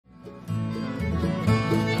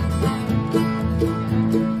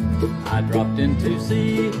expecting to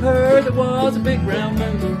see her. There was a big round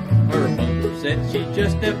moon. Her mother said she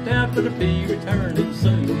just stepped out, but to be returning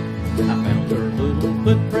soon. I found her little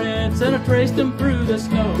footprints and I traced them through the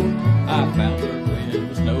snow. I found her when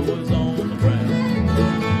the snow was on the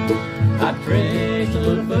ground. I traced her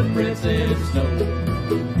little footprints in the snow.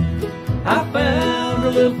 I found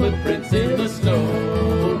her little footprints in the snow.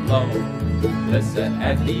 Lord, bless that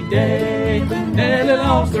happy day, Nellie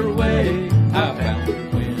lost her way. I found her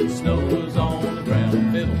when the snow was on the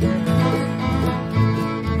ground. Fiddle.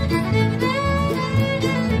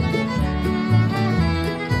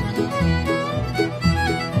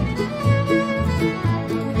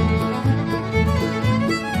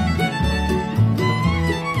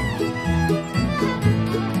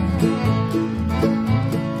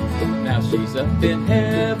 She's up in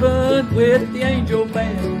heaven with the angel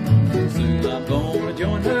band. Soon I'm gonna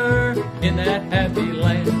join her in that happy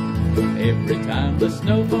land. Every time the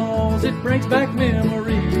snow falls, it brings back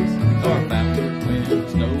memories. Or I found her when the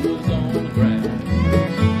snow was on the ground.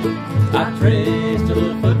 I traced her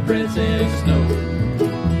little footprints in the snow.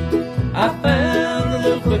 I found her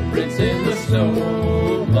little footprints in the snow.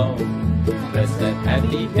 Lord, bless that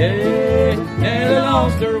happy day, Nellie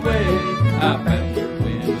lost her way. I found her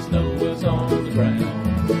when the snow was on the ground.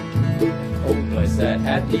 Oh, bless that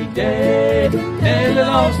happy day, Nellie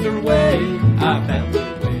lost her way. I found her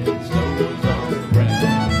when the snow